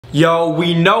Yo,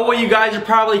 we know what you guys are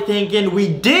probably thinking. We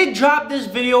did drop this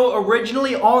video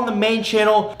originally on the main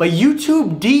channel, but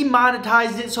YouTube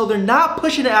demonetized it, so they're not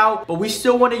pushing it out, but we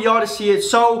still wanted y'all to see it,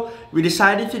 so we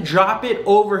decided to drop it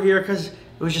over here because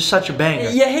it was just such a banger.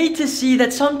 You hate to see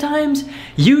that sometimes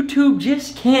YouTube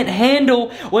just can't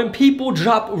handle when people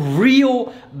drop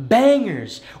real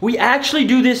bangers. We actually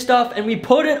do this stuff and we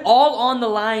put it all on the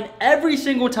line every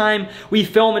single time we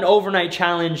film an overnight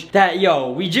challenge that,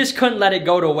 yo, we just couldn't let it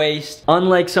go to waste.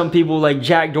 Unlike some people like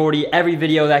Jack Doherty, every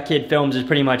video that kid films is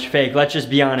pretty much fake. Let's just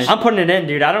be honest. I'm putting it in,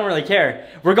 dude. I don't really care.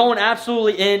 We're going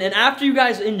absolutely in. And after you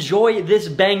guys enjoy this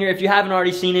banger, if you haven't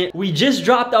already seen it, we just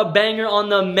dropped a banger on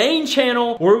the main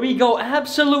channel where we go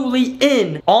absolutely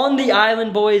in on the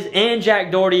Island Boys and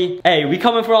Jack Doherty. Hey, we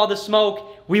coming for all the smoke.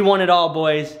 We want it all,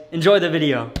 boys. Enjoy the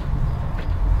video.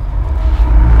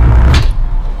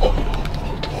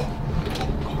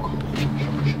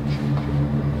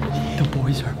 The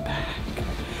boys are back.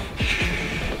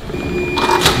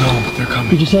 No, they're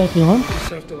coming. You just set off the alarm?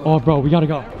 Oh, bro, we gotta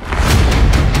go.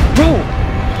 Bro!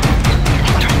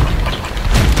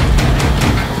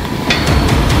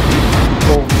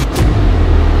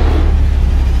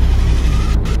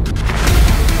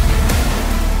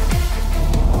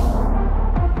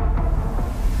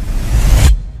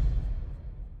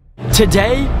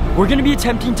 Today, we're gonna be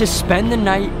attempting to spend the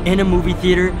night in a movie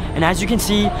theater, and as you can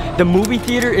see, the movie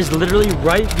theater is literally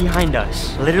right behind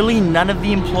us. Literally none of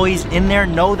the employees in there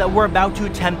know that we're about to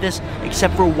attempt this,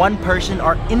 except for one person,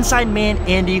 our inside man,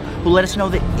 Andy, who let us know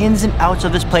the ins and outs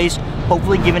of this place,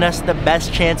 hopefully giving us the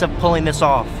best chance of pulling this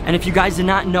off. And if you guys did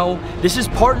not know, this is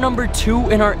part number 2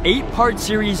 in our 8-part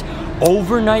series,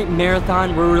 Overnight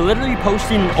Marathon, where we're literally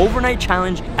posting an overnight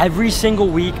challenge every single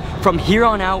week from here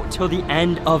on out till the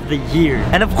end of the year.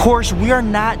 And of course, we are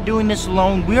not doing this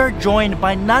alone. We are joined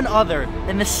by none other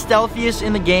than the stealthiest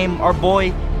in the game, our boy,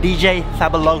 DJ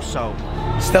Fabuloso.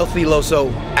 Stealthy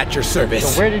Loso at your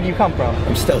service. So where did you come from?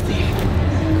 I'm stealthy.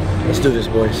 Let's do this,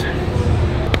 boys.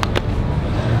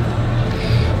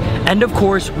 And of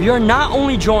course, we are not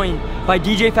only joined by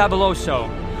DJ Fabuloso,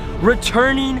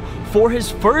 returning for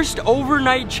his first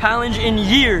overnight challenge in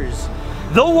years,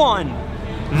 the one,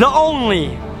 the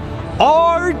only,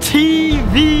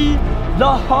 RTV, the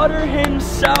Hutter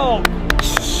himself.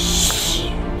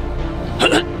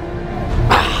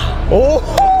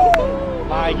 Oh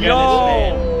my goodness,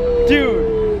 man.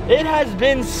 Dude, it has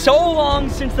been so long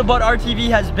since the Butt RTV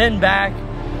has been back,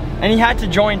 and he had to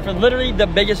join for literally the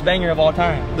biggest banger of all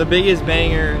time. The biggest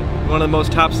banger, one of the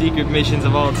most top secret missions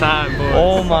of all time, boys.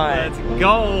 Oh my. Let's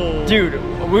go. Dude,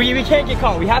 we can't get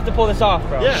caught. We have to pull this off,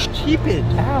 bro. Yeah. Keep it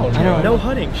down. I know. No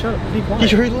hunting. Shut up. Be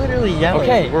quiet. You're literally yelling.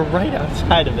 Okay. We're right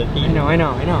outside of the theater. I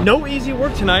know. No easy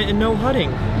work tonight and no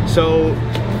hunting. So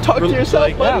Talk to yourself,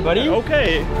 like, buddy. Yeah, buddy.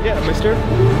 Okay. Yeah, mister.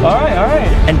 All right.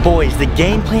 And boys, the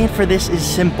game plan for this is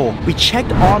simple. We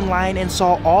checked online and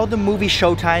saw all the movie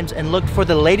showtimes and looked for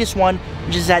the latest one,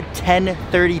 which is at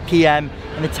 10:30 p.m.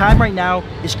 And the time right now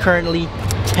is currently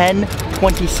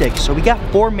 10:26. So we got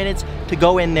 4 minutes to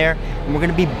go in there, and we're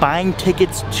gonna be buying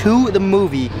tickets to the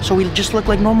movie so we just look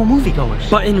like normal moviegoers.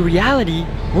 But in reality,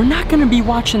 we're not gonna be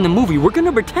watching the movie. We're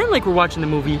gonna pretend like we're watching the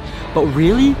movie, but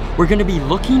really, we're gonna be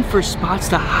looking for spots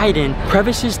to hide in,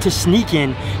 crevices to sneak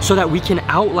in, so that we can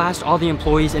outlast all the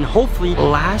employees and hopefully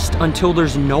last until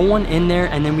there's no one in there,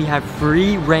 and then we have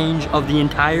free range of the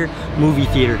entire movie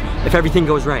theater, if everything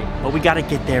goes right. But we gotta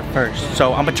get there first.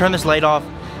 So I'm gonna turn this light off,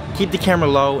 keep the camera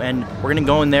low, and we're gonna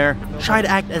go in there, try to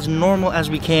act as normal as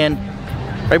we can.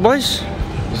 Right, boys?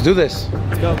 Let's do this.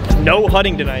 Let's go. No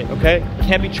hunting tonight, okay?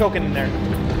 Can't be choking in there.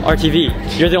 RTV,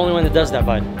 you're the only one that does that,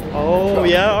 bud. Oh,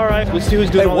 yeah, all right. Let's see who's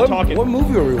doing all the talking. What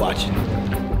movie are we watching?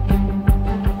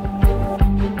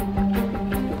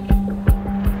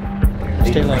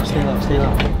 Stay low.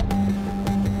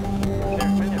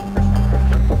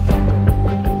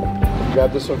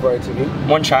 Grab this one for RTV.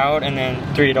 1 child and then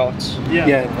 3 adults.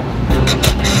 Yeah.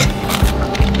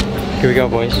 Here we go,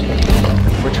 boys.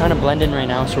 We're trying to blend in right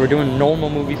now, so we're doing normal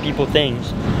movie people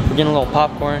things. We're getting a little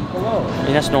popcorn. Hello. I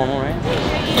mean, that's normal, right?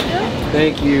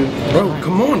 Thank you. Bro,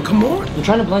 come on. We're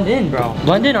trying to blend in, bro.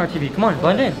 Blend in, RTV. Come on,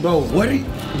 blend in. Bro, what are you?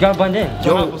 You gotta blend in.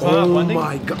 Yo, Was that not blending?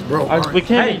 my God, bro. We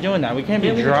can't be doing that. We can't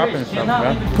be dropping stuff,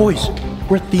 bro. Boys,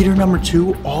 we're theater number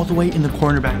 2, all the way in the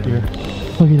corner back here.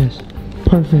 Look at this.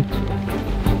 Perfect.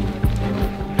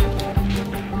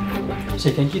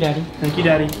 Say thank you, Daddy. Thank you,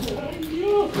 Daddy.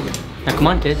 Now come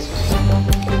on, kids.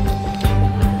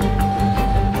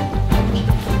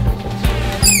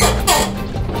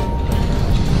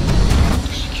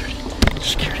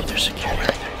 There's security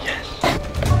right there, yes.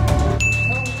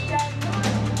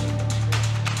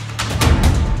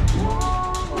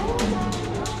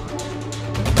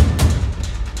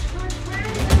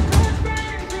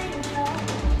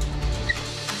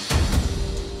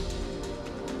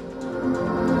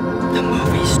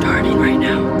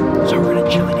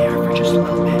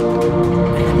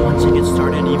 to get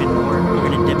started even more, we're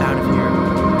gonna dip out of here,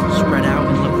 spread out,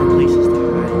 and look for places to hide.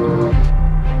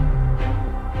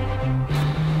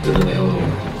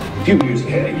 A few years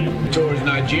ahead, towards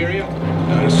Nigeria.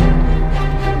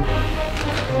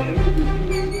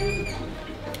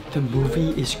 The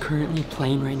movie is currently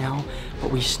playing right now,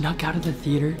 but we snuck out of the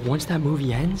theater. Once that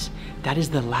movie ends, that is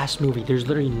the last movie. There's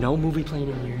literally no movie playing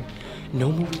in here, no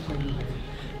movie playing in here,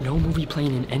 no movie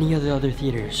playing in any of the other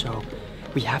theaters. So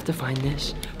we have to find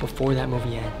this before that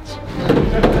movie ends.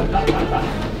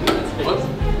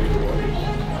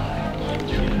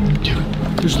 Dude,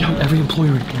 there's not every employee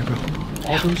right there, bro.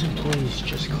 All those employees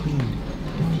just cleaned the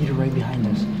theater right behind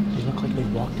us. They look like they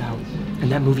walked out.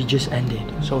 And that movie just ended.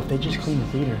 So if they just clean the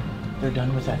theater, they're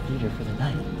done with that theater for the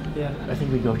night. Yeah. I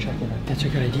think we go check it out. That's a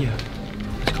good idea.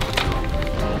 Let's go.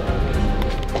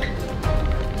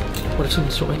 What if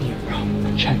someone's still in here, bro?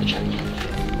 Check.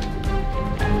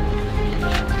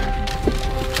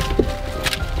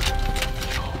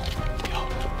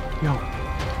 Yo,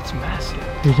 it's massive.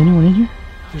 Is anyone in here?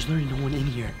 There's literally no one in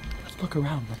here. Let's look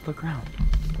around.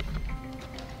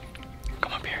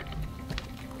 Come up here.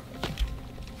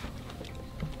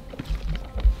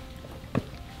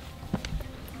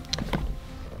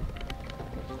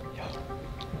 Yo.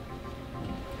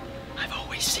 I've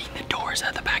always seen the doors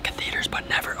at the back of theaters, but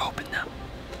never opened them.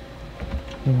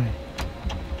 No way.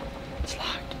 It's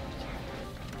locked.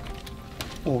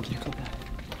 Oh, you go back.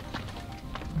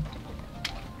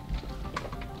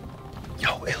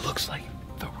 Yo, it looks like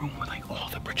the room with like all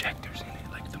the projectors in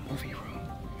it, like the movie room.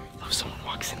 If someone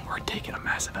walks in, we're taking a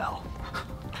massive L.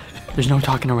 There's no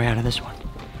talking our way out of this one.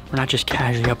 We're not just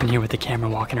casually up in here with the camera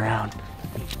walking around.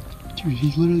 Dude,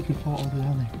 he literally could fall all the way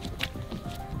down there.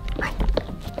 Bro,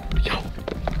 yo,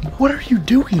 what are you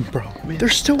doing, bro? Man.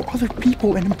 There's still other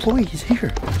people and employees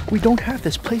here. We don't have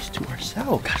this place to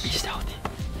ourselves. Gotta be stealthy.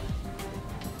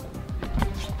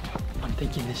 I'm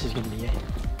thinking this is gonna be it.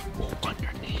 Oh,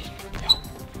 underneath. Yo,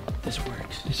 this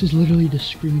works. This is literally the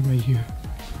screen right here.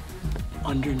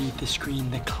 Underneath the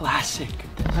screen, the classic.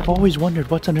 I've always wondered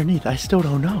what's underneath. I still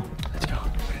don't know. Let's go.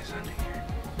 What is under here?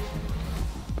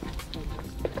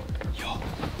 Yo,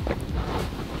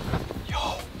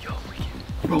 we can...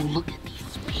 Bro, look at these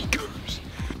speakers.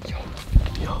 Yo.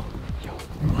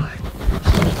 What?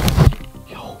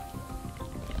 Yo.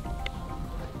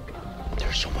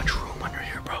 There's so much room under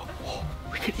here, bro. Oh,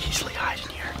 we could easily hide in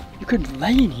here. You could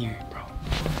lay in here. Bro,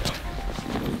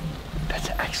 that's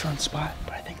an excellent spot,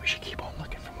 but I think we should keep on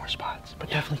looking for more spots. But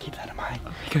definitely keep that in mind.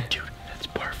 Okay. Dude, that's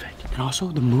perfect. And also,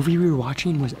 the movie we were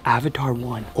watching was Avatar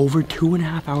 1, over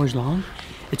 2.5 hours long.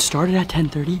 It started at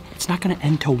 10:30. It's not gonna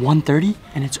end till 1:30,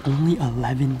 and it's only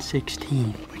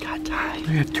 11:16. We got time.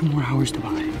 We have 2 more hours to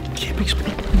buy. Keep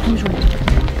exploring. Who's right there?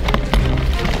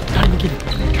 Not even kidding.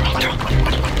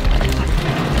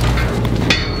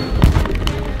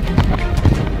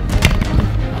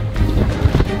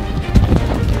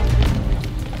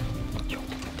 Yo,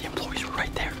 the employees were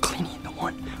right there cleaning the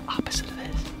one opposite of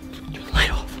this. Turn the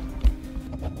light off.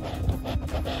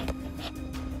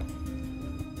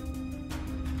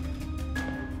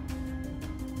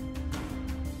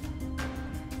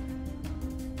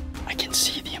 I can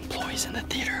see the employees in the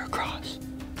theater across.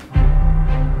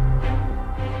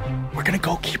 We're gonna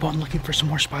go keep on looking for some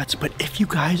more spots, but if you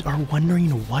guys are wondering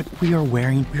what we are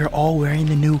wearing, we are all wearing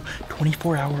the new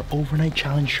 24-hour overnight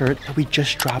challenge shirt that we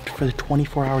just dropped for the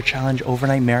 24-hour challenge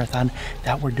overnight marathon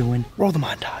that we're doing. Roll the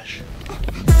montage.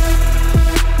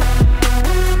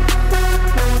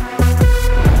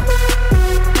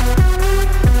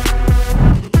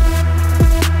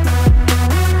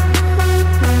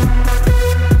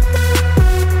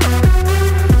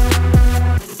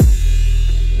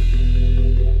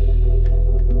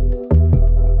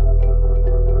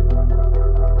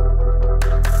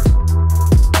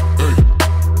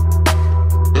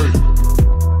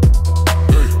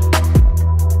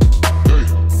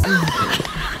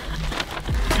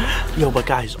 Yo, but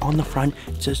guys, on the front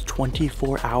it says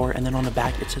 24-hour, and then on the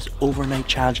back it says overnight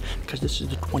challenge, because this is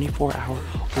the 24-hour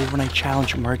overnight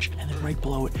challenge merch. And then right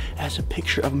below it has a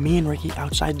picture of me and Ricky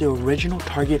outside the original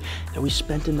Target that we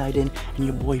spent the night in, and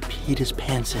your boy peed his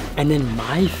pants in. And then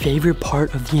my favorite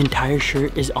part of the entire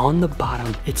shirt is on the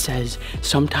bottom. It says,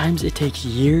 sometimes it takes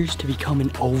years to become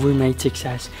an overnight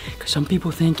success. Because some people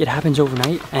think it happens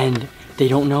overnight, and they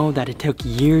don't know that it took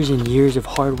years and years of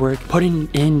hard work, putting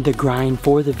in the grind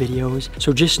for the videos.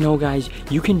 So just know, guys,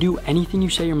 you can do anything you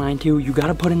set your mind to. You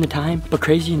gotta put in the time. But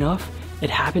crazy enough, it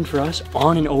happened for us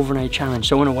on an overnight challenge.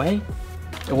 So in a way,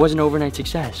 it was an overnight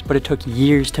success, but it took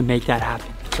years to make that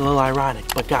happen. It's a little ironic,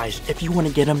 but guys, if you want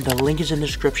to get them, the link is in the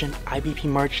description,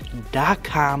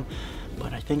 ibpmerch.com.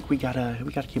 but I think we gotta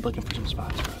keep looking for some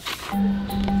spots for us.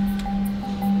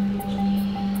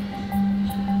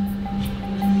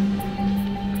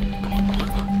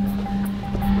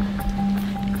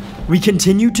 We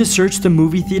continued to search the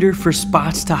movie theater for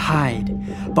spots to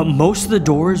hide, but most of the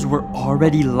doors were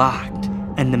already locked,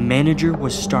 and the manager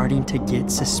was starting to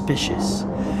get suspicious.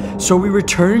 So we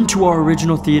returned to our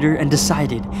original theater and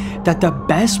decided that the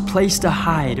best place to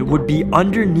hide would be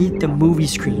underneath the movie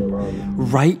screen,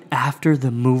 right after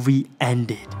the movie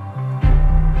ended.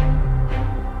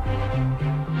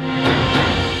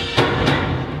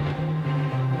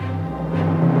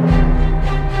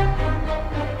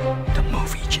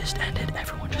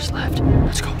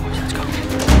 Let's go, boys, let's go.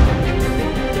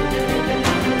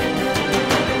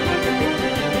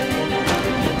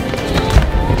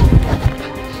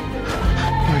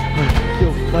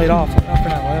 Light off. Turn off for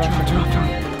now. Light off. Turn off.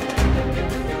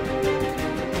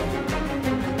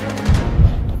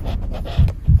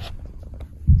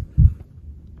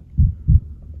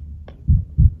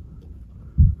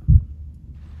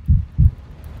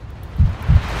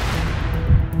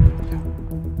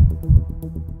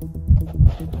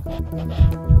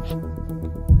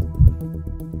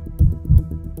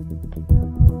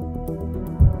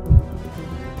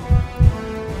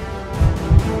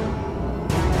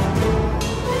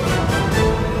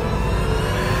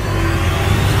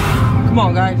 Come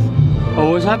on, guys. Oh,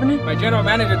 what was happening? My general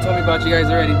manager told me about you guys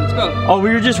already. Let's go. Oh, we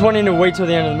were just wanting to wait till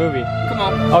the end of the movie. Come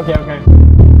on. Okay, okay.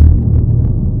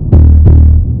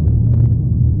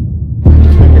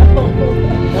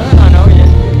 No,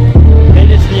 yeah. Made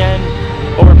it to the end,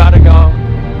 but we're about to go.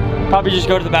 Probably just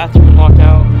go to the bathroom and walk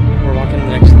out. We're walking to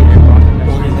the next theater. We're walking to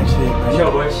the next theater. Let's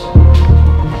go, boys.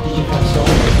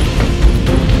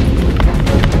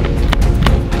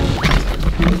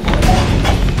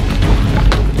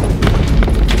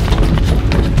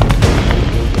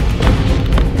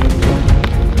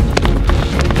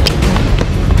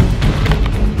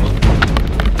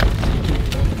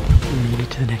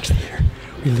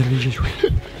 We literally just ran.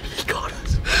 He got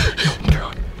us. Yo, they're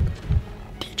on.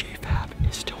 DJ Fab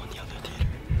is still in the other theater.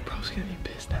 Bro's gonna be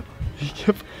pissed at me.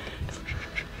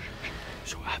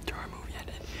 So after our movie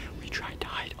ended, we tried to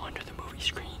hide under the movie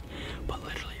screen, but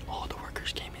literally all the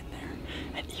workers came in there,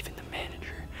 and even the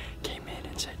manager came in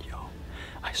and said, "Yo,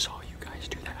 I saw you guys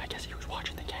do that." I guess he was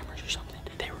watching the cameras or something.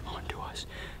 They were on to us.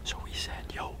 So we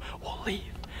said, "Yo, we'll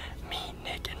leave." Me,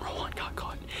 Nick, and Rowan got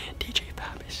caught. DJ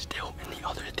Fab is still in the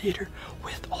other theater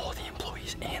with all the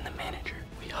employees and the manager.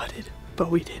 We hudded, but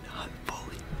we didn't hud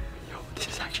fully. Yo, this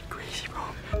is actually crazy, bro.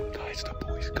 Guys, the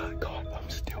boys got caught. I'm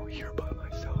still here by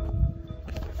myself.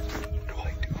 What do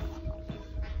I do?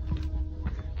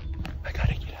 I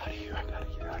gotta get out of here. I gotta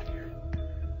get out of here.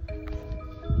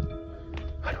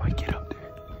 How do I get up there?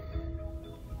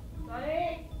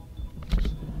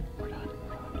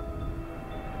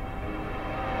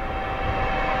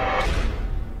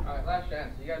 Last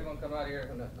chance. You guys won't come out of here.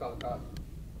 I'm gonna call the cops.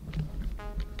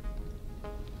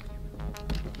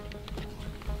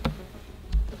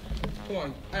 Come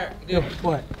on. Alright, dude.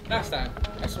 What? Last time.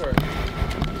 I swear.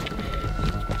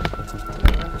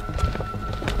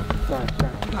 Sorry.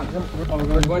 No,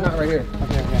 we're going out right here.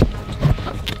 Okay.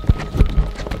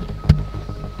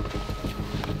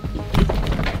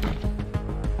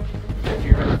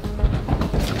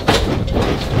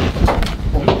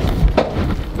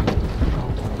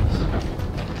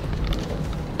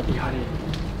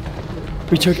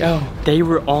 We took L. They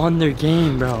were on their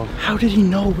game, bro. How did he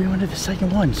know we went to the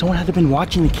second one? Someone had to have been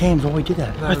watching the cams while we did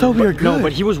that. I thought we were good. No,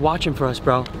 but he was watching for us,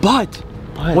 bro. But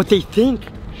what they think.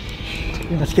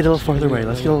 Let's get a little farther away.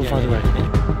 Let's get a little farther away.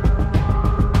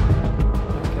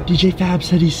 DJ Fab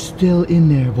said he's still in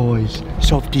there, boys.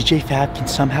 So if DJ Fab can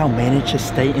somehow manage to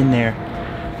stay in there,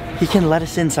 he can let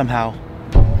us in somehow.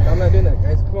 I'm not doing that,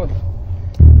 guys. Come on.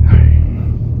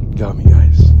 Alright. Got me,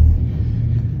 guys.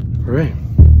 Alright.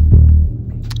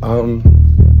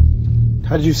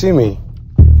 How did you see me?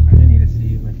 I didn't need to see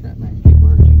you. My people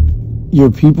heard you. Your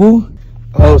people?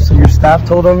 Oh, so your staff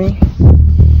told on me?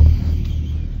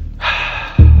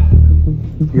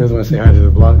 You guys want to say hi to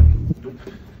the vlog?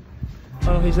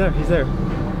 Oh, he's there. He's there.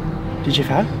 DJ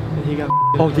Fab? He got.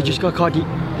 Oh, they just got caught.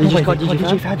 They just caught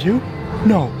DJ Fab too?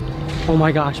 No. Oh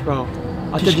my gosh, bro.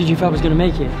 I thought DJ Fab was gonna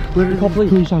make it. Literally, call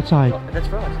police outside. That's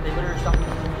for us. They literally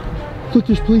stopped. Look,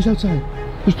 there's police outside.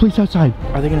 There's police outside.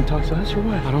 Are they gonna talk to us or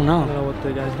what? I don't know. I don't know what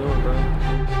the guy's doing, bro.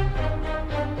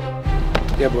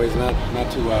 Yeah, boys, not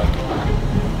too loud.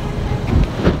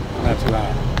 Not too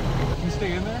loud. If you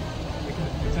stay in there, it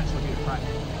could potentially be a crime.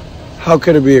 How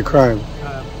could it be a crime?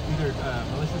 Either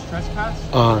malicious trespass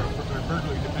Uh-huh. or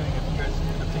burglary, depending if you guys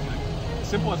end up taking like as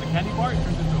simple as a candy bar, it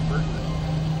turns into a burglary.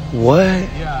 What?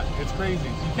 Yeah, it's crazy.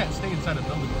 You can't stay inside a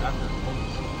building after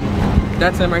police.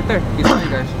 That's him right there. He's calling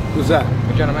you guys. Who's that?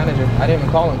 The general manager. I didn't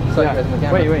even call him. He saw you guys in the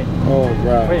camera. Wait. Oh,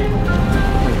 right. Wait.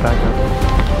 Back up.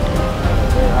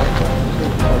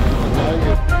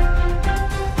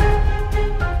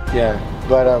 Yeah,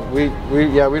 but we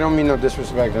don't mean no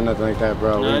disrespect or nothing like that,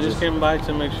 bro. No, I just came by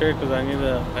to make sure because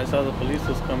I saw the police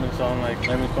was coming, so I'm like,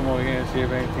 let me come over here and see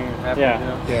if anything happened. Yeah. You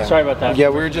know? Yeah. Sorry about that. Yeah,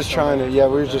 we were just trying to. Yeah,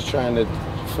 we were just trying to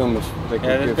film the. Like,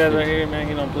 Yeah, this guy right here, man,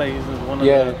 he don't play. He's one of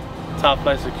the top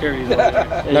flight securities over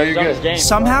there. No, you're good.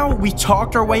 Somehow, we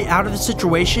talked our way out of the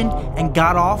situation and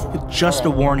got off with just a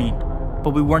warning.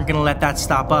 But we weren't gonna let that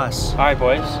stop us. All right,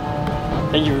 boys.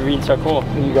 Thank you for being so cool.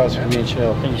 Thank you guys for being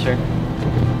chill. Thank you, sir.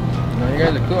 No, you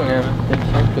guys are cool, man. Thank you,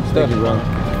 sir. Good stuff. Thank you, bro.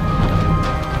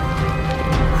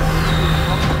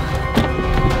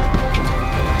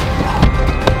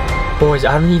 Boys,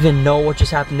 I don't even know what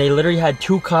just happened. They literally had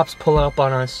 2 cops pull up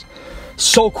on us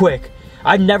so quick.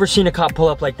 I've never seen a cop pull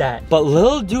up like that. But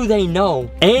little do they know,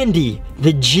 Andy,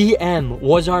 the GM,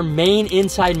 was our main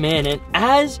inside man. And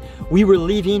as we were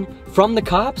leaving from the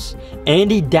cops,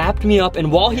 Andy dapped me up.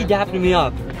 And while he dapped me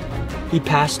up, he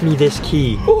passed me this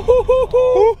key.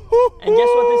 And guess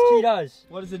what this key does?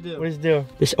 What does it do? What does it do?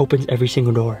 This opens every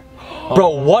single door.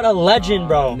 Bro, what a legend,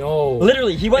 bro. No.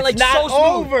 Literally, he went like so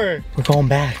smooth. Over. We're going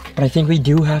back. But I think we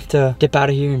do have to dip out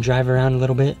of here and drive around a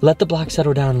little bit. Let the block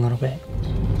settle down a little bit.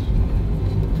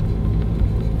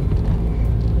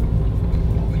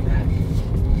 We'll be back.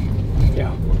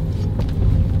 Yeah.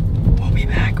 We'll be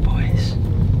back, boys.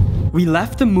 We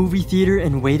left the movie theater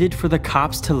and waited for the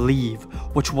cops to leave,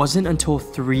 which wasn't until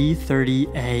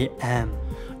 3:30 a.m.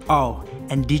 Oh,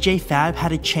 and DJ Fab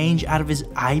had a change out of his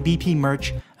IBP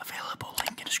merch, available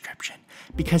link in description,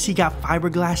 because he got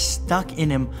fiberglass stuck in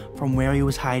him from where he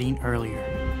was hiding earlier.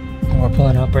 We're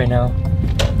pulling up right now.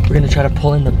 We're gonna try to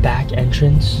pull in the back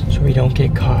entrance so we don't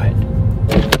get caught.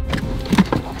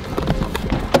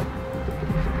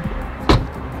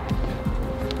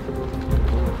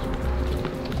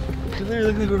 It literally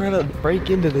looks like we're trying to break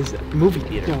into this movie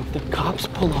theater. Yo, if the cops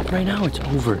pull up right now, it's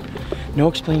over. No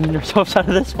explaining ourselves out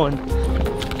of this one.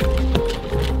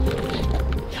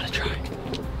 Gotta try.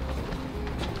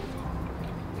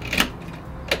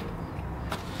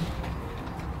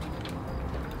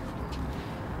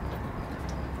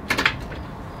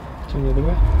 Turn the other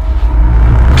way.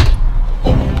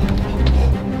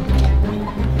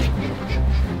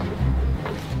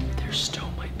 There still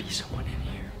might be someone in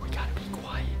here. We gotta be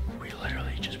quiet. We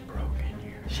literally just broke in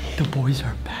here. The boys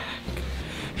are back.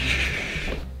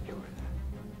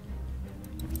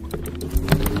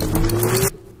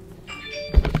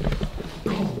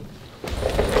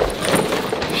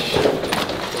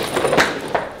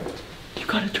 You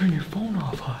gotta turn your phone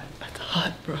off, Hot. That's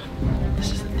hot, bro.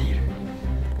 This is the theater.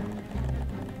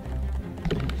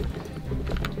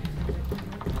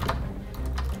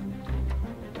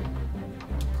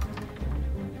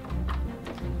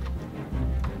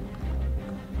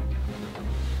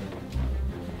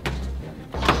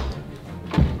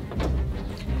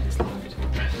 It's locked.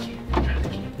 Try the key. Try the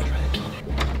key. Try the key.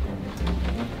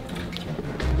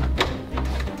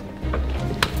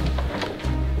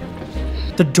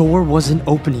 The door wasn't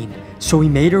opening, so we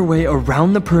made our way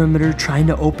around the perimeter trying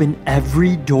to open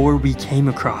every door we came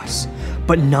across,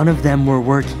 but none of them were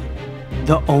working.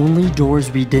 The only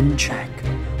doors we didn't check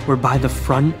were by the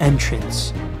front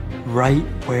entrance, right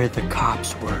where the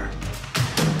cops were.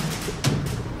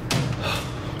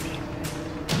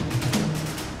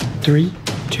 Three,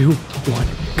 2, 1,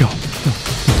 go.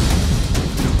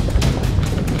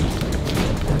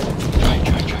 Try.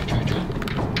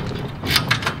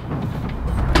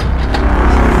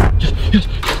 Yes.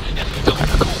 Go.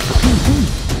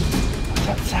 What's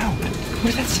that sound? What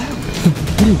is that sound?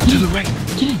 Get in. To the right.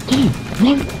 Get in.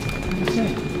 Run.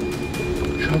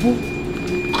 Trouble?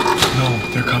 No,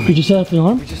 they're coming. We just set off the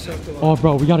alarm? We just set the Oh,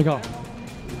 bro, we gotta go.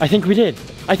 I think we did.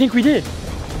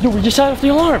 Yo, we just set off the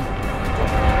alarm.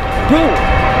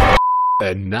 Bro.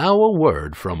 And now a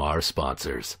word from our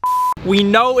sponsors. We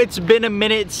know it's been a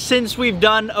minute since we've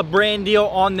done a brand deal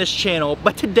on this channel,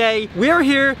 but today we're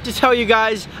here to tell you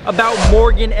guys about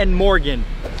Morgan & Morgan.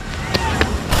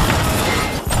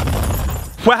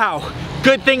 Wow,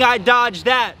 good thing I dodged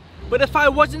that. But if I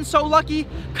wasn't so lucky,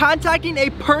 contacting a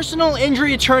personal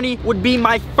injury attorney would be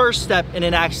my first step in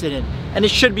an accident, and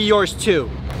it should be yours too.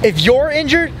 If you're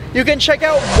injured, you can check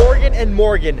out Morgan &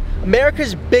 Morgan,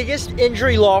 America's biggest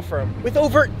injury law firm, with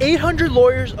over 800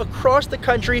 lawyers across the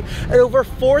country and over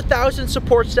 4,000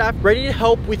 support staff ready to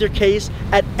help with your case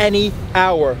at any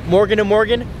hour. Morgan &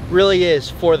 Morgan really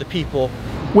is for the people.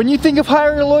 When you think of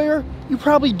hiring a lawyer, you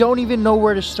probably don't even know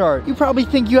where to start. You probably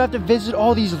think you have to visit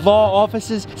all these law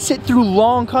offices, sit through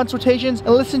long consultations,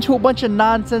 and listen to a bunch of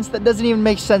nonsense that doesn't even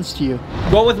make sense to you.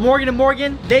 Well, with Morgan &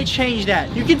 Morgan, they changed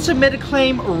that. You can submit a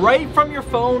claim right from your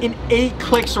phone in 8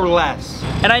 clicks or less.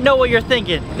 And I know what you're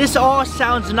thinking. This all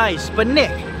sounds nice, but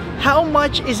Nick, how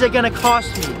much is it gonna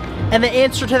cost me? And the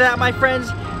answer to that, my friends,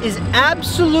 is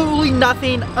absolutely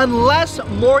nothing unless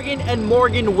Morgan &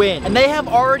 Morgan win. And they have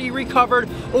already recovered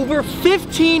over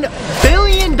 $15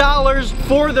 billion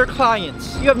for their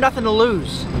clients. You have nothing to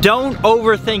lose. Don't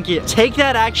overthink it. Take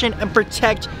that action and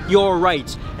protect your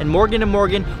rights. And Morgan &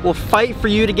 Morgan will fight for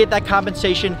you to get that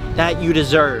compensation that you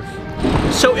deserve.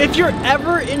 So if you're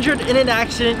ever injured in an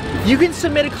accident, you can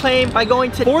submit a claim by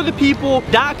going to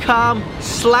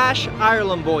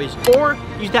forthepeople.com/Ireland Boys or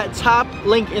use that top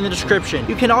link in the description.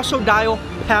 You can also dial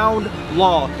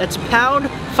 #law. That's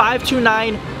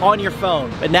 #529 on your phone.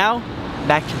 But now,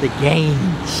 back to the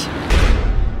games.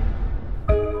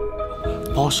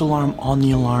 False alarm on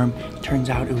the alarm. Turns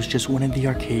out it was just one of the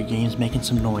arcade games making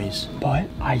some noise. But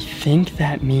I think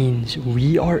that means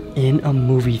we are in a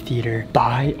movie theater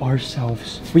by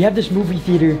ourselves. We have this movie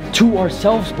theater to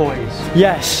ourselves, boys.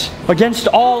 Yes, against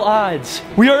all odds.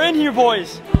 We are in here,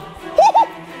 boys.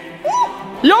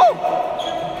 Yo,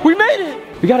 we made it.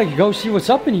 We gotta go see what's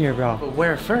up in here, bro. But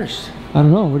where first? I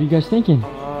don't know, what are you guys thinking?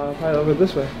 Probably over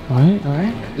this way. All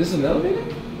right. This is an elevator?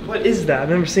 What is that? I've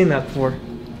never seen that before.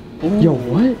 Yo,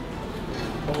 what?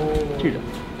 Dude,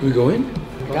 Do we go in?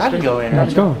 we gotta go in.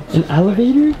 Let's go. An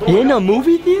elevator? In a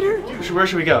movie theater? Where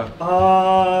should we go?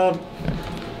 Hello?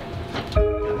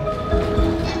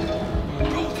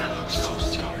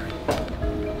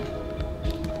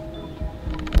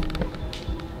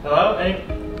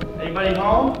 Anybody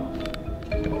home?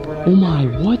 Oh my,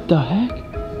 what the heck?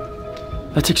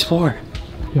 Let's explore.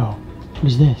 Yo, what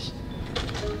is this?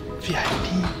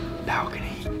 VIP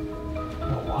balcony. Yo,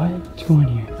 what? What's going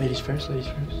here? Ladies first, ladies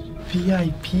first.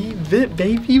 VIP? VIP,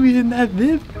 baby? We in that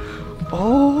VIP?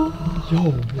 Oh.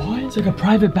 Yo, what? It's like a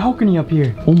private balcony up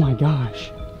here. Oh my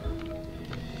gosh.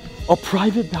 A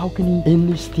private balcony in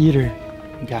this theater.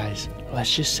 Guys,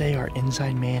 let's just say our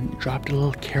inside man dropped a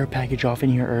little care package off in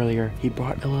here earlier. He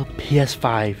brought a little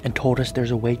PS5 and told us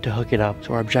there's a way to hook it up.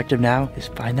 So our objective now is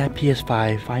find that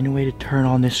PS5, find a way to turn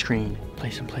on this screen,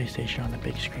 play some PlayStation on the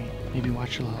big screen, maybe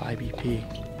watch a little IBP.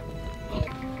 Let's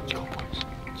go, boys.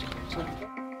 Let's go.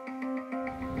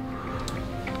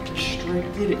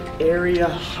 Restricted area,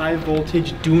 high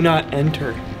voltage, do not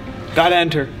enter. Gotta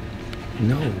enter.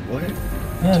 No, what?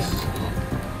 Yes.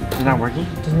 Is it not working?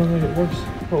 Doesn't look like it works.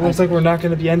 Well, it looks like we're not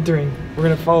gonna be entering. We're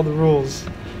gonna follow the rules.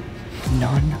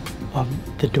 None of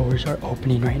the doors are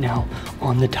opening right now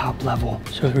on the top level.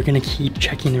 So we're gonna keep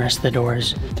checking the rest of the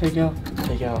doors. Take out.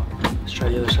 Take out. Let's try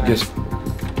the other side. Yes.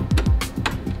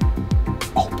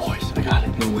 Oh, boys, I got it.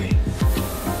 No way.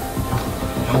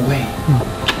 No way.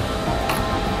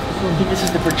 I think this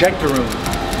is the projector room.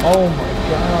 Oh my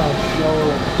gosh, yo.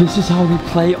 This is how we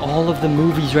play all of the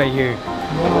movies right here.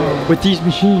 Whoa. With these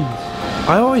machines.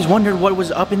 I always wondered what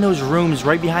was up in those rooms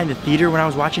right behind the theater when I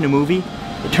was watching a movie.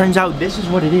 It turns out this is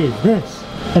what it is. This.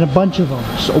 And a bunch of them.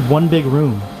 Just one big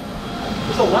room.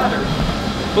 What's the ladder?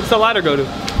 What's the ladder go to?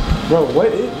 Bro, what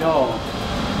is... Yo.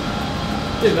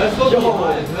 Dude, that's supposed to be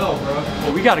high as hell, bro.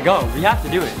 Well, we gotta go. We have to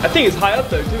do it. I think it's high up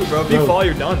there too, bro. If you fall,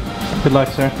 you're done. Good luck,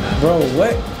 sir. Bro,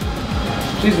 what?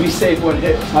 Please be safe when it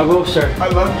hits. I will, sir. I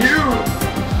love you.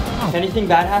 If anything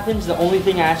bad happens, the only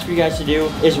thing I ask for you guys to do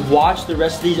is watch the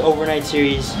rest of these overnight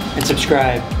series and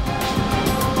subscribe.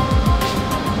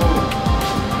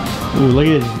 Ooh, look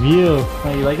at this view.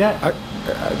 Oh, you like that?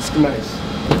 It's nice.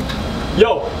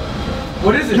 Yo!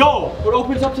 What is it? Yo! It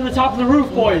opens up to the top of the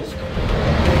roof, boys.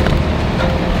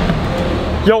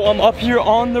 Yo, I'm up here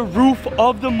on the roof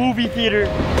of the movie theater.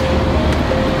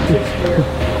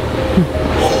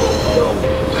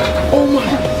 Oh my.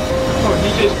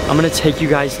 I'm gonna take you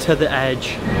guys to the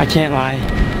edge. I can't lie,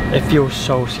 it feels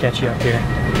so sketchy up here.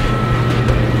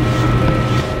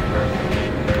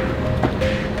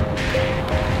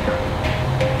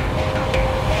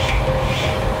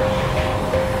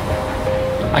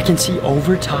 I can see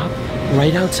over top,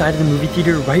 right outside of the movie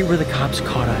theater, right where the cops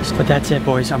caught us. But that's it,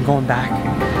 boys, I'm going back.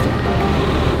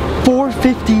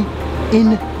 4:50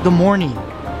 in the morning.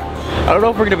 I don't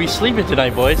know if we're gonna be sleeping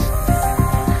tonight, boys.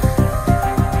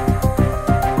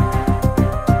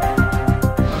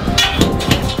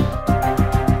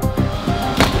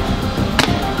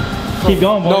 Keep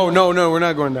going, boys. No, we're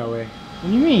not going that way.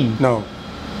 What do you mean? No.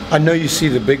 I know you see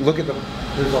the big, look at the,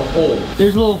 there's a hole.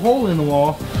 There's a little hole in the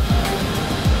wall.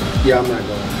 Yeah, I'm not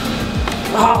going.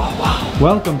 Oh, wow.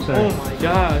 Welcome, sir. Oh my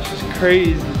gosh, it's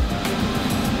crazy.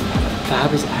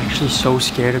 Fab is actually so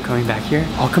scared of coming back here.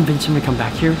 I'll convince him to come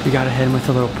back here. We gotta hit him with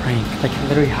a little prank. Like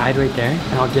literally hide right there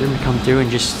and I'll get him to come through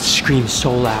and just scream so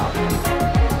loud.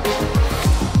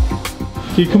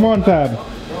 Okay, come on, Fab.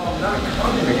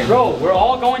 Bro, we're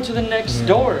all going to the next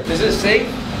door. Is it safe?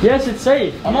 Yes, it's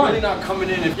safe. Come on. I'm really not coming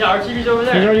in if... Yeah, our TV's over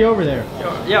there. He's already over there.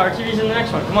 Yeah, our TV's in the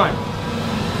next one. Come on.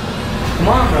 Come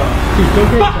on, bro. Dude, go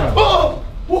get Fab.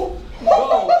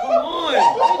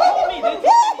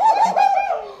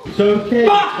 It's okay.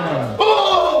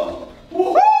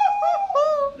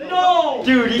 No!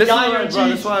 Dude, he got your cheeks.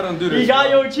 That's why I don't do this. He got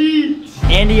your cheeks.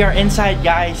 Andy, our inside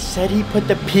guy, said he put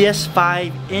the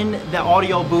PS5 in the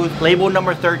audio booth, label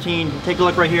number 13. Take a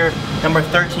look right here, number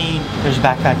 13. There's a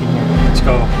backpack in here. Let's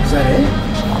go. Is that it?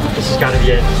 This has got to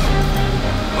be it.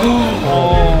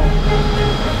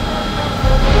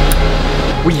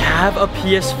 We have a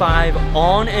PS5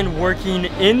 on and working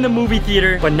in the movie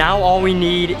theater, but now all we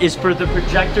need is for the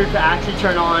projector to actually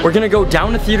turn on. We're gonna go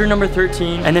down to theater number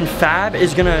 13, and then Fab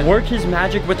is gonna work his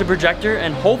magic with the projector,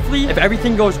 and hopefully, if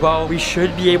everything goes well, we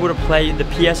should be able to play the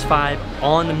PS5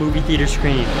 on the movie theater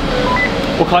screen.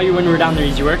 We'll call you when we're down there,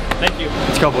 Easy Work. Thank you.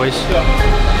 Let's go, boys.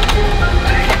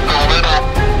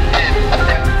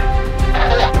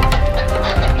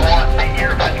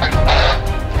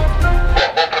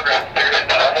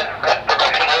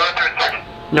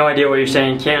 No idea what you're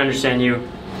saying, can't understand you.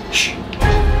 Shh.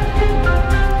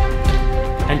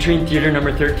 Entering theater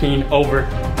number 13, over.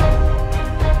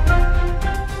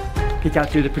 Peek out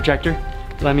through the projector.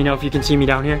 Let me know if you can see me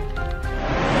down here.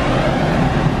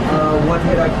 One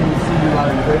hit, I can see you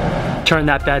loud and clear. Turn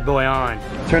that bad boy on.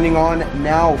 Turning on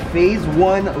now. Phase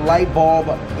 1 light bulb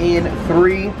in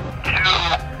 3, 2, 1.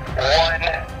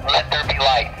 Let there be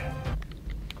light.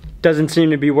 Doesn't seem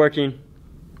to be working.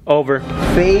 Over.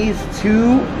 Phase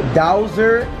 2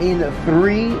 dowser in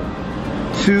 3,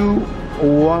 2,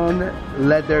 1.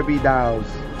 Let there be douse.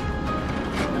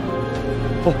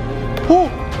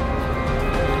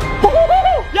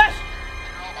 Yes!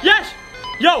 Yes!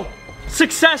 Yo!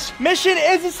 Success! Mission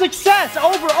is a success!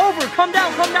 Over, come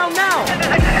down now!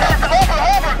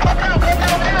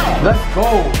 Let's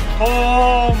go!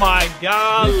 Oh my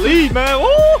golly, man.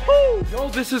 Woohoo! Yo,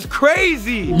 this is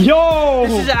crazy. Yo!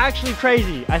 This is actually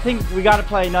crazy. I think we gotta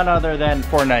play none other than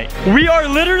Fortnite. We are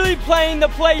literally playing the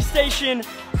PlayStation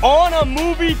on a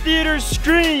movie theater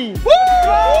screen. Woo!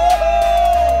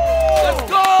 Let's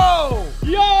go!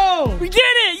 Yo! We did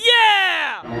it!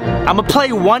 Yeah! I'm gonna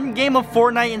play one game of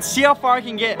Fortnite and see how far I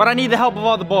can get, but I need the help of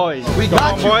all the boys. We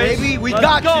got you, baby. We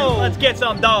got you. Let's get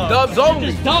some dubs. Dubs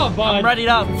only. Dub, bud. I'm ready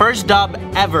up. First dub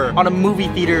ever on a movie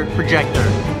theater projector.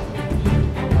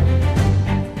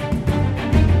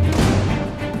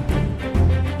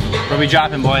 Where we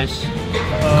dropping, boys?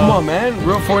 Come on, man.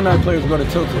 Real Fortnite players go to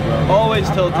Tilted, bro. Always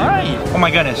tilted. All right. Oh my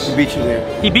goodness. He beat you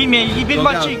there. He beat me. He beat Go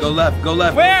my down, cheeks. go left, go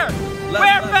left. Where? Left,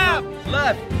 Where, left, Fab?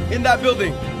 Left, in that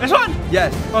building. This one?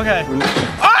 Yes. Okay.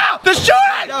 Ah! The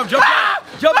shooting! Down, jump down,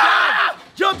 jump down,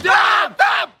 jump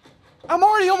down. I'm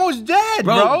already almost dead,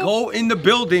 bro. Go in the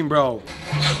building, bro.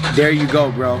 There you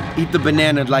go, bro. Eat the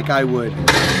banana like I would.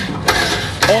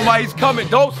 Oh my, he's coming.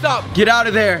 Don't stop. Get out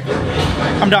of there.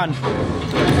 I'm done.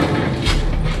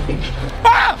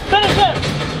 Ah! Finish him!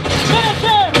 Finish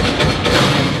him!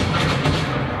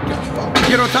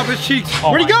 Get on top of his cheeks.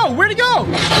 Where'd he go? Where'd he go?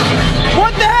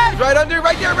 What the heck? Right under,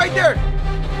 right there, right there.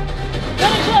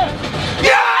 Finish him!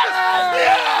 Yes!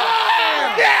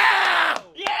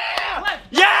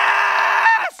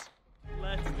 Yes!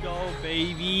 Let's go,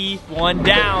 baby. One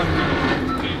down.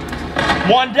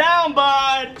 One down,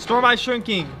 bud! Store by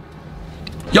shrinking.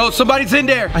 Yo, somebody's in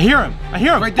there. I hear him. I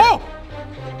hear him. Right there. Oh!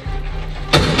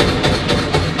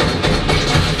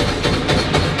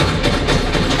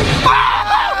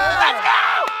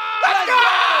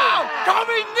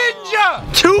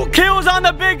 Two kills on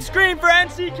the big screen for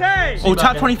NCK! Oh,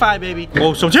 top 25, baby.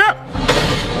 Oh, so yeah.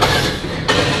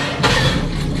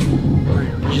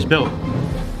 He just built.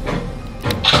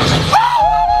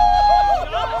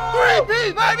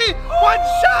 3B, baby. One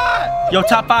shot. Yo,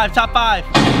 top 5, top 5.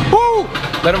 Woo.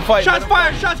 Let him fight. Shots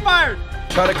fired, shots fired.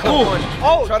 Try to clip one.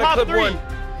 Oh, Try to top clip 3. one.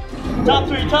 Top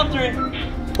 3, top 3.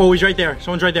 Oh, he's right there.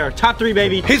 Someone's right there. Top 3,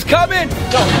 baby. He's coming.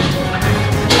 Go.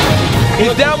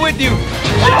 He's down with you.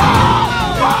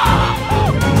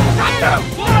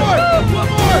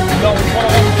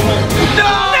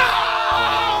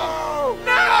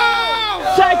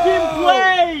 Second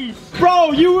place!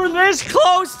 Bro, you were this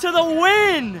close to the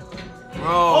win! Bro.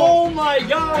 Oh my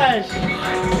gosh!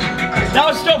 That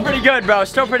was still pretty good, bro.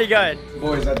 Still pretty good.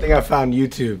 Boys, I think I found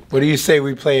YouTube. What do you say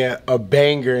we play a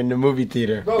banger in the movie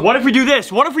theater? What if we do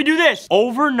this? What if we do this?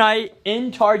 Overnight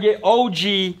in Target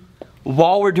OG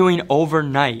while we're doing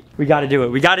overnight. We gotta do it.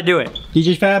 We gotta do it.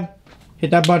 DJ Fab,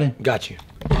 hit that button. Got you.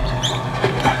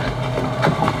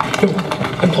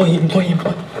 Employee.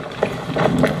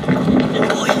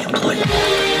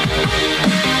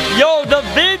 Yo, the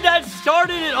vid that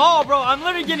started it all, bro. I'm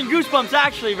literally getting goosebumps,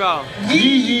 actually, bro. Guys,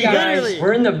 Literally.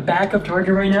 we're in the back of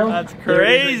Target right now. That's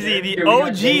crazy. The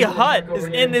OG Hut is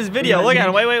in this video. Look at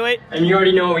him. Wait. And you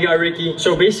already know we got Ricky.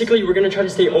 So basically, we're gonna try to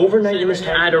stay overnight in this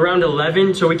at around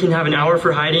 11, so we can have an hour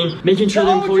for hiding, making sure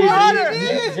the employees.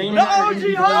 The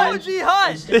OG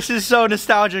Hut. This is so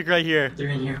nostalgic right here. They're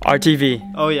in here.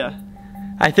 RTV. Oh yeah,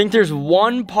 I think there's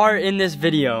one part in this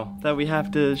video. that we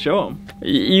have to show him.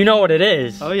 You know what it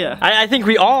is. Oh yeah. I think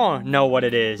we all know what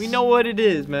it is. We know what it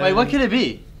is, man. Wait, what could it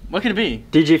be? What could it be?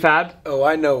 DJ Fab, Oh,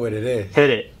 I know what it is. hit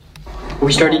it.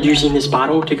 We started using this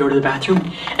bottle to go to the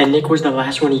bathroom, and Nick was the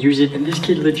last one to use it, and this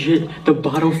kid legit, the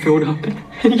bottle filled up,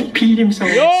 and he peed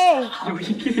himself. Yo!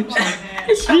 He peed himself.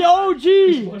 The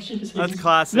OG! That's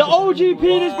classic. The OG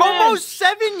Peters, almost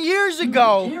 7 years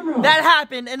ago that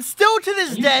happened, and still to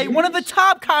this day, one of the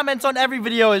top comments on every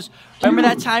video is, remember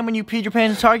that time when you peed your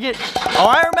pants in Target? Oh,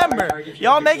 I remember.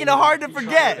 Y'all making it hard to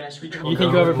forget. You think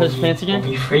you ever piss your pants again?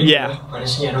 Yeah.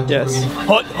 Honestly, I don't think Yes. we're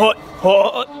gonna.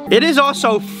 Hut. It is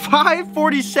also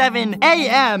 5:47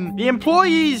 a.m. The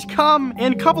employees come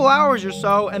in a couple hours or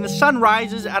so, and the sun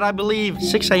rises at, I believe,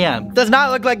 6 a.m. Does not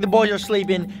look like the boys are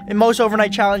sleeping. In most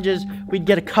overnight challenges, we'd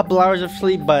get a couple hours of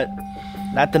sleep, but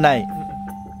not tonight.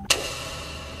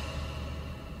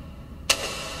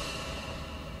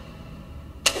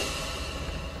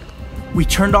 We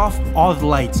turned off all the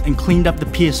lights and cleaned up the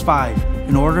PS5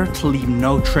 in order to leave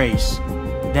no trace.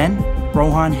 Then,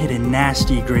 Rohan hit a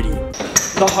nasty gritty.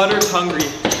 The Hutter's hungry.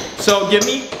 So give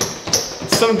me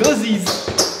some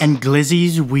glizzies. And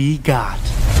glizzies we got.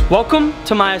 Welcome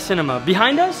to Maya Cinema.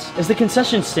 Behind us is the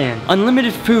concession stand.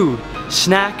 Unlimited food,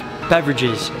 snack,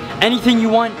 beverages. Anything you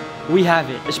want, we have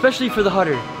it. Especially for the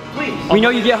Hutter. Please. We know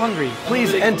you get hungry.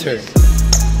 Please enter.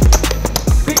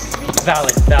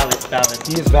 Valid.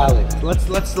 He is valid.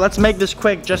 Let's make this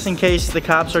quick just in case the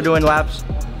cops are doing laps.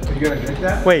 Are you gonna drink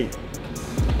that? Wait.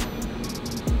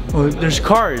 Oh, there's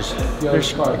cars. Yeah,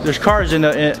 there's cars. There's cars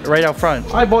right out front.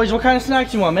 All right, boys, what kind of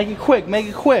snacks you want? Make it quick. Make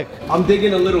it quick. I'm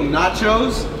digging a little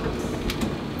nachos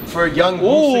for young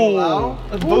Boosting Lau.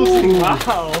 Boosting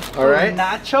Wow. All right.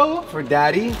 Nacho. For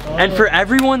daddy. And for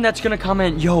everyone that's gonna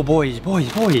comment, yo, boys,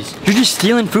 you're just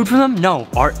stealing food from them? No,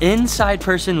 our inside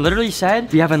person literally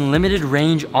said we have unlimited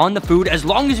range on the food as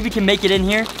long as we can make it in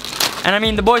here. And I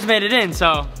mean, the boys made it in,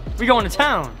 so we going to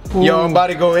town. Yo, I'm about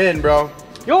to go in, bro.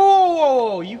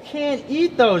 Yo, you can't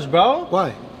eat those, bro.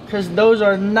 Why? Because those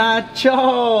are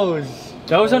nachos.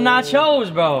 Those are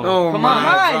nachos, bro. Oh, come my on.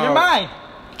 Mine, bro. they're mine.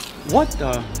 What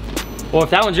the? Well, if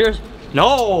that one's yours.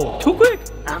 No, too quick.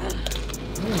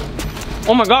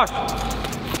 Oh my gosh.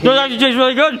 Those actually taste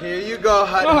really good. Here you go,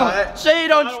 hot. Say you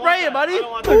don't spray it, buddy.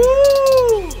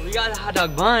 Ooh, we got the hot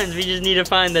dog buns. We just need to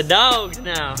find the dogs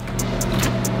now.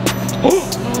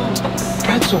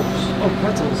 Pretzels. Oh,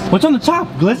 pretzels. What's on the top?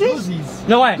 Glizzies?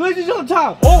 No way. Glizzies on the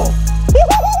top. Oh.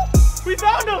 We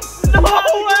found him. No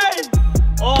way.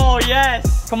 Oh,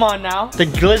 yes. Come on now. The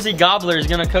Glizzy Gobbler is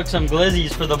gonna cook some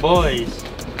glizzies for the boys.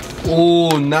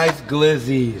 Oh, nice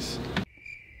glizzies.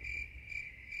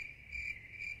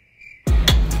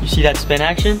 You see that spin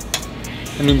action?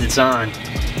 That means it's on.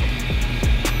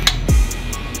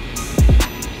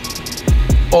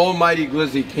 Almighty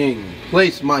Glizzy King,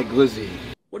 place my glizzy.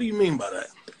 What do you mean by that?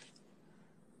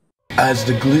 As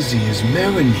the glizzy is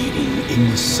marinating in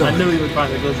the sun, I knew we would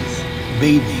find the glizzies.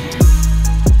 bathing.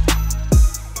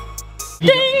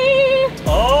 Ding!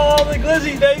 Oh, the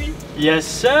glizzies, baby. Yes,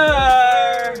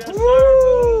 sir.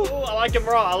 Woo! I like him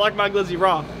raw. I like my glizzy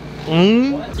raw.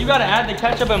 You gotta add the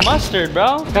ketchup and mustard,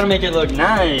 bro. Gotta make it look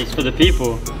nice for the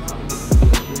people.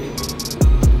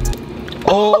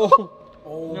 Oh.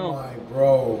 Oh my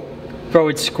bro. Bro,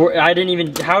 it's I didn't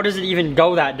even, how does it even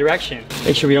go that direction?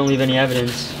 Make sure we don't leave any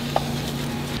evidence.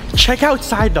 Check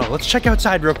outside though. Let's check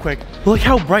outside real quick. Look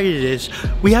how bright it is.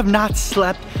 We have not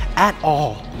slept at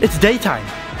all. It's daytime.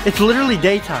 It's literally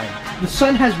daytime. The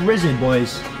sun has risen,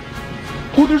 boys.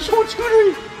 Oh, there's someone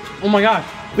scootering. Oh my gosh.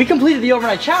 We completed the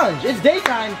overnight challenge. It's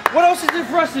daytime. What else is there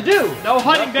for us to do? No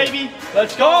hunting, baby.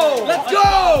 Let's go. Let's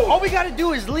go. All we gotta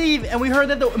do is leave, and we heard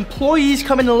that the employees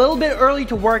come in a little bit early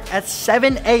to work at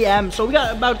 7 a.m. So we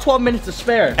got about 12 minutes to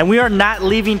spare. And we are not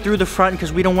leaving through the front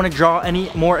because we don't want to draw any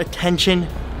more attention.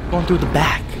 We're going through the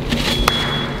back.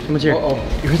 Someone's here. Uh-oh.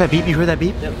 You heard that beep? You heard that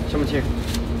beep? Yep, someone's here.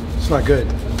 It's not good.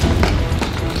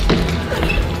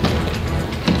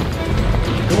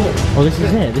 Oh, this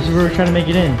is it. This is where we're trying to make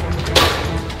it in.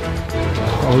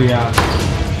 Oh yeah.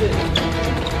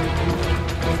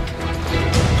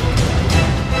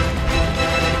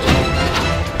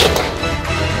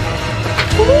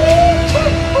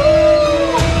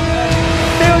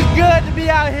 Feels good to be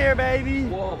out here, baby.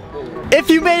 If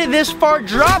you made it this far,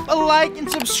 drop a like and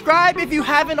subscribe if you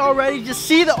haven't already to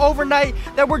see the overnight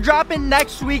that we're dropping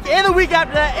next week and the week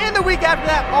after that and the week after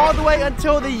that, all the way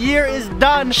until the year is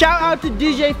done. Shout out to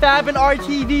DJ Fab and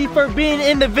RTV for being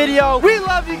in the video. We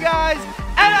love you guys,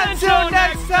 and until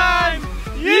next time,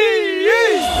 yee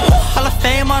yee! Hall of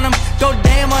Fame on them, go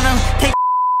damn on them, take.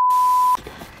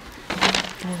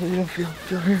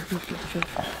 Feel here.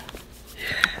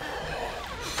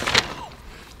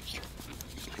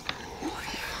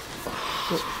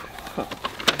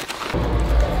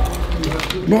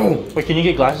 No. Wait, can you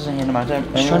get glasses and hand them out to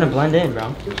him? Just trying to blend in,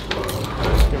 bro.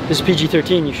 This is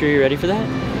PG-13. You sure you're ready for that?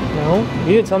 No,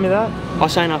 you didn't tell me that. I'll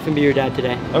sign off and be your dad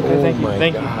today. Okay, thank you.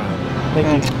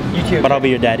 Thank you. You too. But I'll be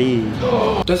your daddy.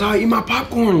 That's how I eat my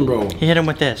popcorn, bro. He hit him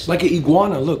with this. Like an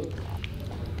iguana, look.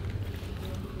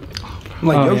 I'm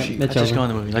like Yoshi. Let's just go in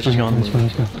the movie. Let's just go in the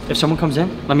movie. If someone comes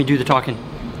in, let me do the talking.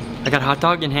 I got a hot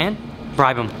dog in hand.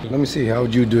 Bribe him. Let me see. How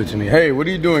would you do it to me? Hey, what are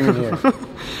you doing in here?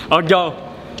 I'll go,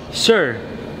 sir.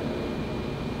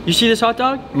 You see this hot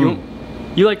dog?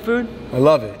 You like food? I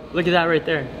love it. Look at that right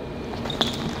there.